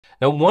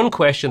Now, one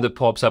question that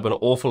pops up an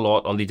awful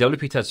lot on the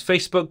WPTuts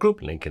Facebook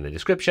group, link in the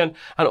description,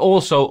 and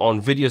also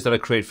on videos that I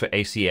create for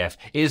ACF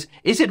is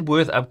it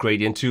worth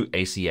upgrading to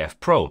ACF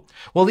Pro?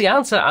 Well, the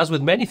answer, as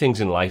with many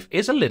things in life,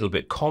 is a little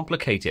bit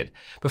complicated.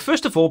 But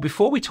first of all,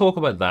 before we talk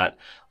about that,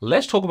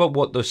 let's talk about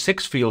what those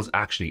 6 fields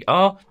actually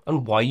are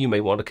and why you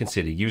may want to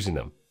consider using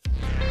them.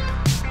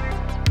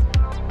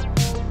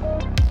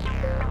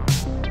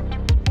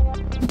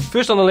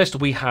 First on the list,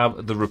 we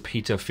have the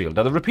repeater field.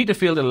 Now, the repeater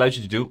field allows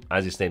you to do,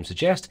 as its name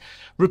suggests,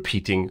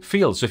 repeating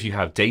fields. So if you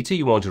have data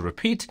you want to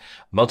repeat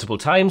multiple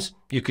times,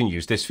 you can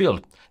use this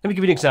field. Let me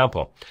give you an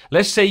example.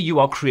 Let's say you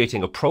are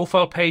creating a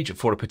profile page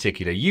for a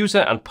particular user,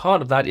 and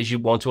part of that is you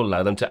want to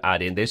allow them to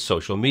add in their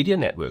social media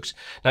networks.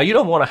 Now, you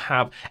don't want to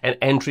have an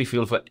entry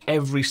field for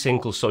every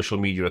single social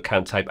media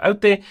account type out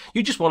there.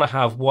 You just want to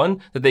have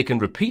one that they can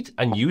repeat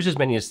and use as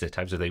many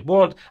times as they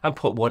want and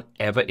put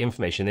whatever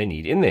information they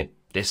need in there.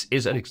 This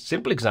is a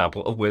simple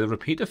example of where the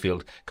repeater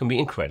field can be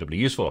incredibly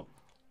useful.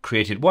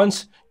 Create it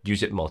once,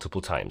 use it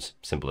multiple times.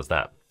 Simple as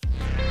that.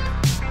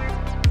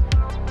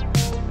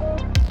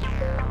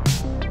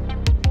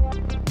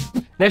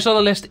 Next on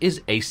the list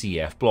is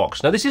ACF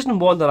blocks. Now, this isn't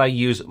one that I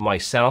use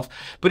myself,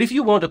 but if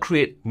you want to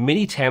create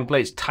mini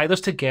templates, tie those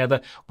together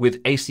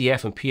with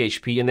ACF and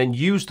PHP, and then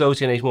use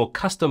those in a more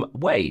custom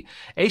way,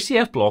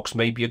 ACF blocks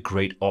may be a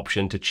great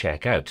option to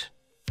check out.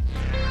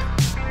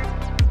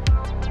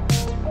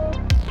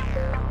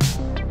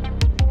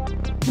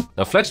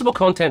 Now, flexible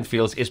content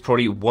fields is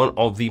probably one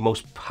of the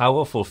most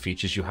powerful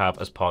features you have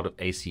as part of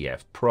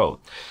ACF Pro.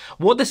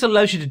 What this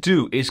allows you to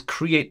do is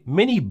create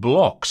mini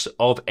blocks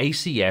of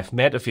ACF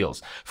meta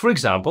fields. For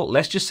example,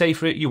 let's just say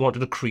you wanted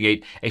to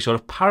create a sort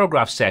of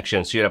paragraph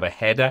section. So you have a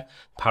header,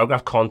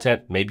 paragraph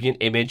content, maybe an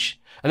image,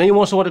 and then you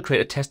also want to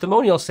create a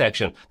testimonial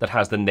section that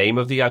has the name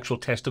of the actual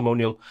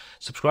testimonial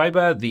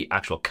subscriber, the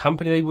actual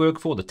company they work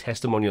for, the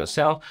testimonial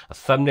itself, a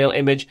thumbnail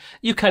image.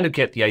 You kind of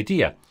get the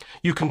idea.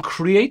 You can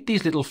create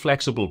these little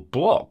flexible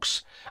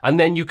blocks, and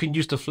then you can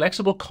use the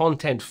flexible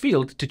content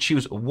field to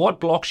choose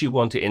what blocks you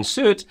want to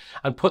insert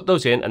and put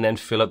those in and then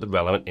fill out the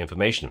relevant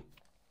information.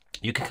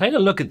 You can kind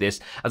of look at this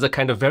as a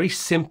kind of very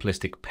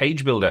simplistic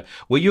page builder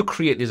where you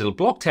create these little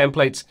block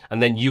templates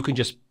and then you can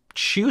just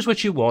choose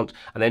what you want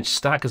and then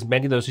stack as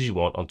many of those as you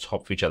want on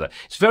top of each other.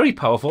 It's very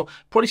powerful.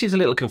 Probably seems a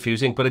little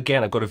confusing, but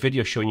again, I've got a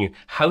video showing you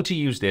how to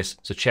use this,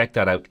 so check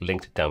that out,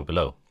 linked down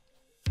below.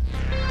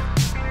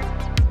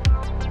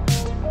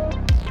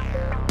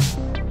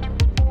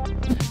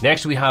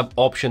 Next, we have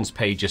options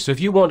pages. So if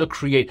you want to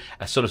create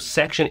a sort of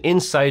section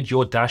inside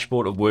your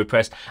dashboard of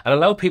WordPress and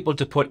allow people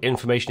to put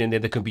information in there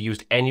that can be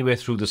used anywhere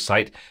through the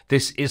site,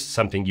 this is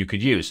something you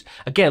could use.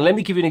 Again, let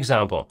me give you an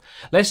example.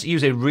 Let's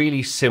use a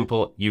really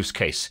simple use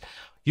case.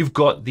 You've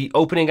got the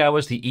opening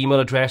hours, the email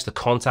address, the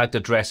contact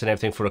address, and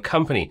everything for a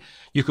company.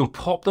 You can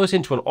pop those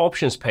into an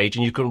options page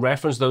and you can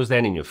reference those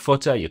then in your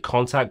footer, your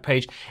contact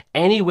page.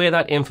 Anywhere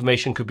that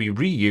information could be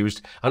reused,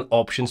 an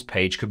options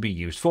page could be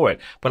used for it.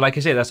 But like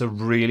I say, that's a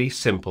really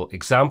simple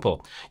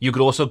example. You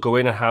could also go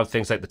in and have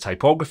things like the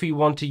typography you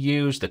want to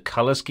use, the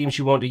color schemes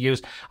you want to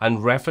use,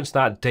 and reference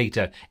that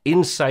data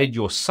inside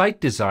your site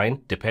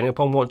design, depending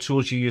upon what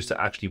tools you use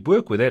to actually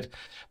work with it.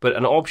 But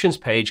an options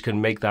page can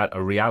make that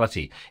a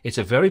reality. It's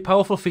a very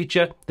powerful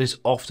feature that is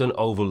often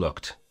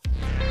overlooked.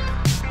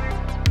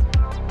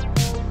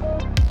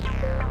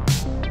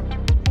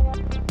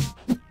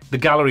 The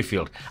gallery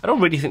field. I don't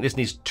really think this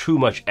needs too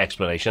much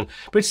explanation,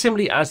 but it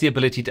simply has the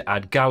ability to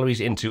add galleries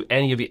into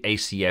any of your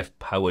ACF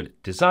powered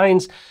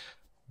designs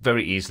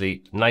very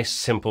easily. Nice,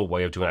 simple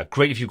way of doing that.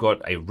 Great if you've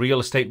got a real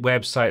estate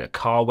website, a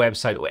car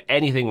website, or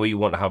anything where you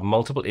want to have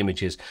multiple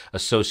images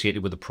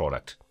associated with the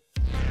product.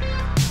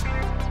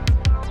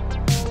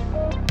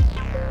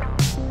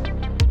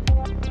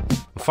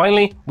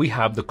 Finally, we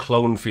have the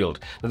clone field.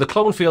 Now, the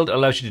clone field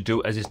allows you to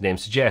do as its name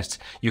suggests.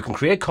 You can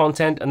create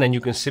content and then you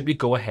can simply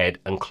go ahead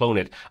and clone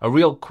it. A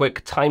real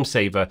quick time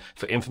saver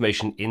for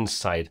information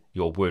inside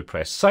your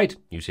WordPress site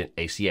using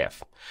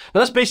ACF. Now,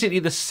 that's basically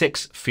the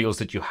 6 fields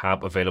that you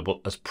have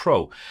available as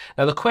Pro.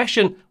 Now, the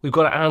question we've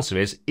got to answer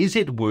is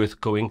it worth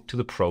going to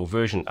the Pro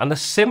version? And the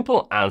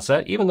simple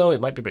answer, even though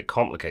it might be a bit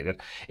complicated,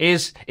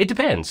 is it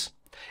depends.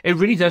 It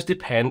really does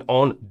depend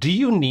on, do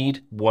you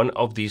need one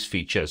of these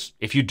features?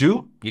 If you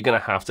do, you're going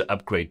to have to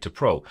upgrade to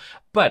Pro.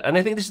 But, and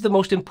I think this is the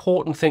most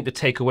important thing to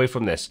take away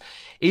from this,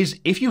 is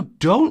if you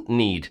don't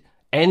need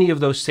any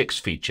of those 6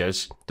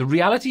 features, the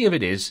reality of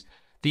it is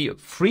the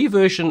free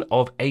version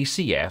of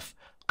ACF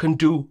can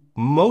do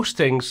most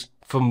things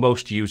for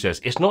most users.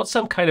 It's not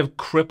some kind of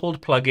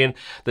crippled plugin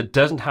that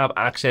doesn't have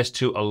access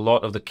to a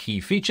lot of the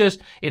key features.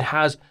 It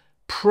has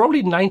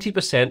probably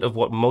 90% of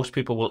what most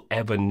people will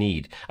ever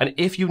need. And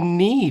if you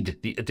need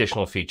the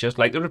additional features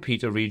like the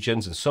repeater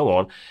regions and so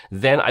on,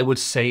 then I would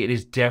say it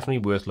is definitely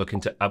worth looking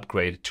to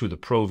upgrade to the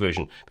Pro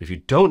version. But if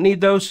you don't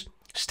need those,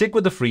 Stick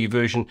with the free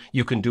version.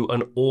 You can do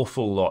an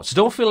awful lot. So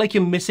don't feel like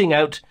you're missing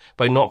out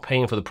by not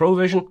paying for the Pro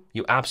version.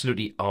 You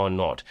absolutely are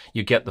not.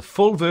 You get the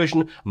full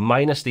version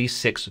minus these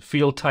 6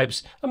 field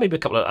types and maybe a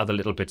couple of other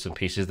little bits and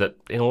pieces that,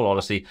 in all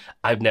honesty,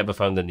 I've never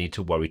found the need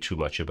to worry too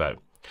much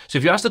about. So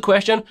if you ask the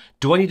question,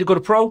 do I need to go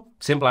to Pro?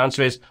 Simple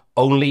answer is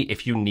only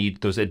if you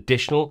need those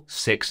additional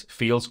 6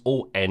 fields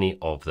or any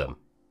of them.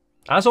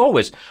 As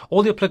always,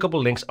 all the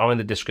applicable links are in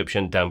the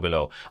description down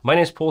below. My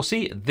name is Paul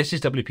C. This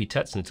is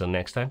WPTuts, and until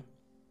next time,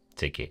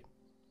 take care.